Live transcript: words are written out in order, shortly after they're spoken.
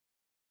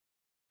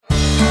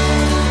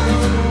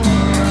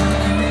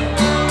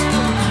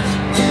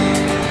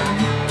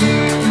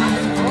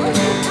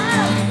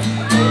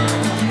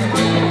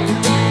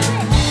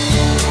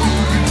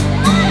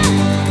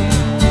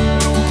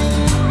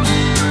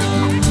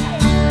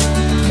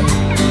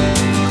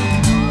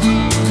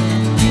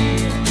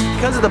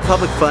of the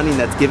public funding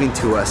that's given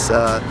to us.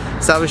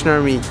 Salvation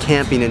Army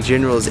Camping in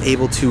general is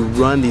able to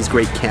run these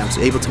great camps,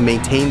 able to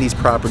maintain these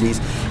properties,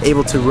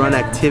 able to run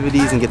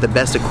activities and get the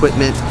best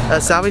equipment.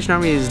 Salvation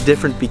Army is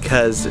different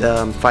because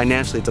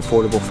financially it's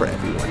affordable for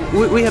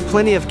everyone. We have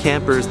plenty of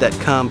campers that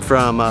come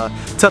from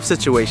tough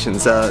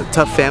situations,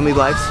 tough family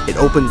lives. It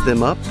opens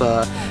them up.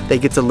 They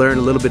get to learn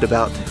a little bit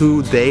about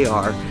who they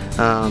are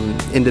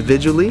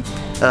individually.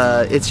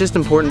 It's just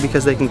important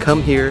because they can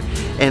come here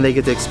and they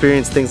get to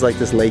experience things like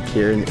this lake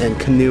here and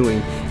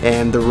canoeing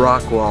and the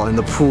rock wall and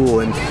the pool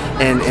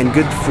and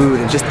good food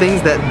and just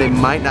things that they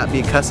might not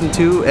be accustomed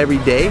to every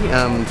day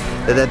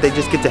that they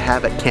just get to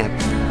have at camp.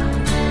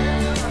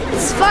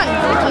 It's fun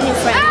to become new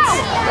friends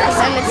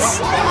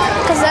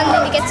because then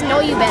they get to know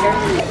you better.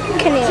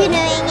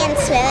 Canoeing and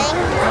swimming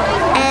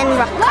and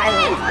rock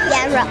climbing.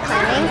 Yeah, rock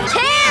climbing.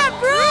 Camp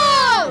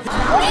rules!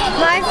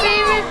 My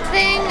favorite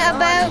thing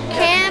about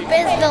camp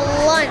is the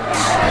lunch.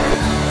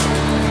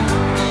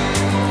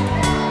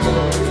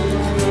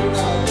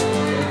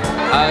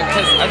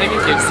 Because I think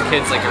it gives the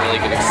kids like a really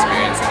good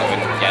experience that they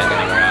wouldn't get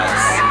anywhere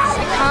else.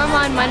 They come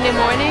on Monday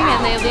morning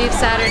and they leave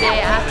Saturday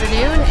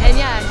afternoon, and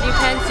yeah, you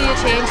can see a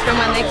change from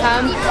when they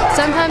come.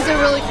 Sometimes they're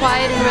really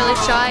quiet and really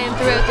shy, and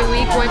throughout the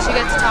week, once you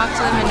get to talk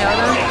to them and know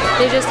them,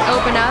 they just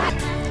open up.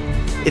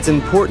 It's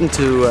important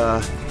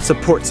to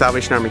support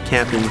Salvation Army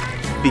Camping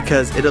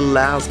because it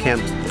allows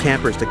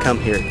campers to come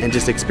here and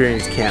just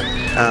experience camp.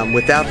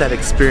 Without that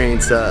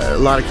experience, a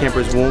lot of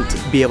campers won't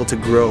be able to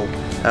grow,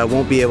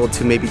 won't be able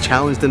to maybe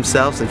challenge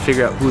themselves and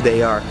figure out who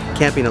they are.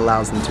 Camping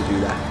allows them to do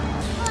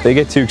that. They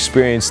get to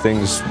experience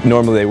things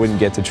normally they wouldn't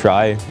get to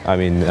try. I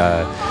mean,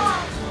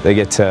 they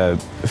get to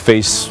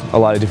face a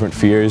lot of different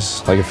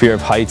fears, like a fear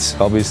of heights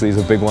obviously is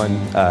a big one.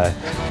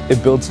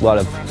 It builds a lot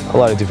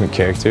of different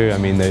character. I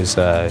mean, there's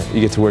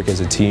you get to work as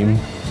a team,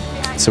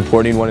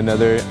 supporting one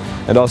another,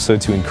 and also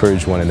to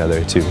encourage one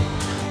another too.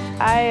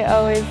 I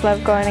always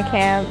loved going to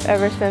camp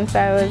ever since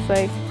I was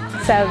like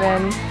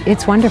 7.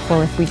 It's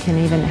wonderful if we can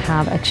even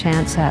have a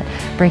chance at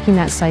breaking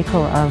that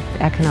cycle of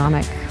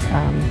economic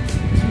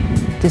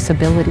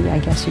disability, I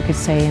guess you could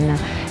say,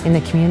 in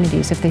the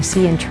communities. If they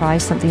see and try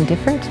something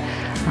different,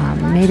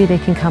 maybe they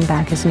can come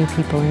back as new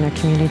people in their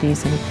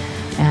communities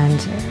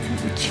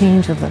and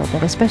change a little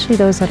bit, especially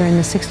those that are in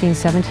the 16,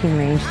 17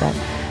 range that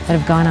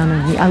have gone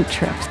on the out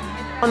trips.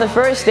 On the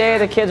first day,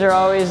 the kids are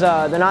always,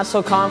 they're not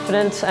so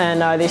confident,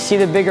 and they see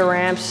the bigger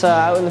ramps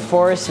out in the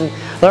forest, and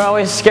they're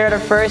always scared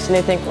at first, and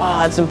they think,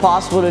 wow, it's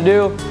impossible to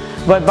do.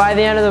 But by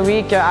the end of the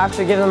week,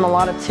 after giving them a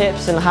lot of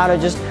tips on how to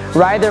just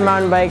ride their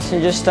mountain bikes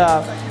and just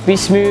be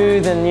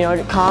smooth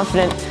and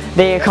confident,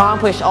 they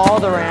accomplish all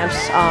the ramps,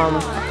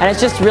 and it's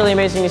just really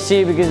amazing to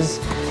see because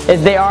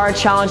they are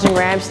challenging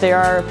ramps, they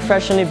are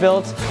professionally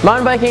built.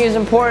 Mountain biking is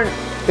important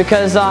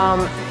because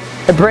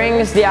it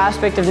brings the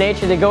aspect of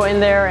nature. They go in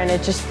there and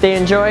they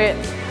enjoy it.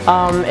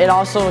 It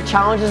also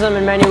challenges them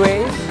in many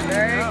ways.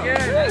 Very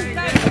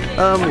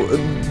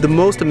good. The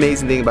most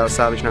amazing thing about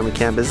Salvation Army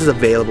Camp is it's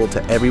available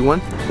to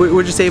everyone.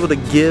 We're just able to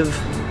give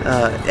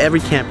every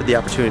camper the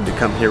opportunity to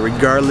come here,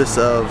 regardless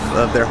of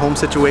their home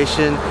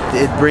situation.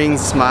 It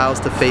brings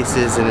smiles to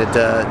faces, and it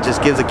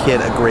just gives a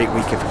kid a great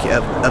week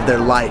of their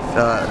life,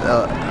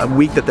 a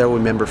week that they'll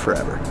remember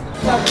forever.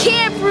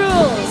 Camp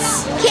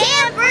rules!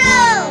 Camp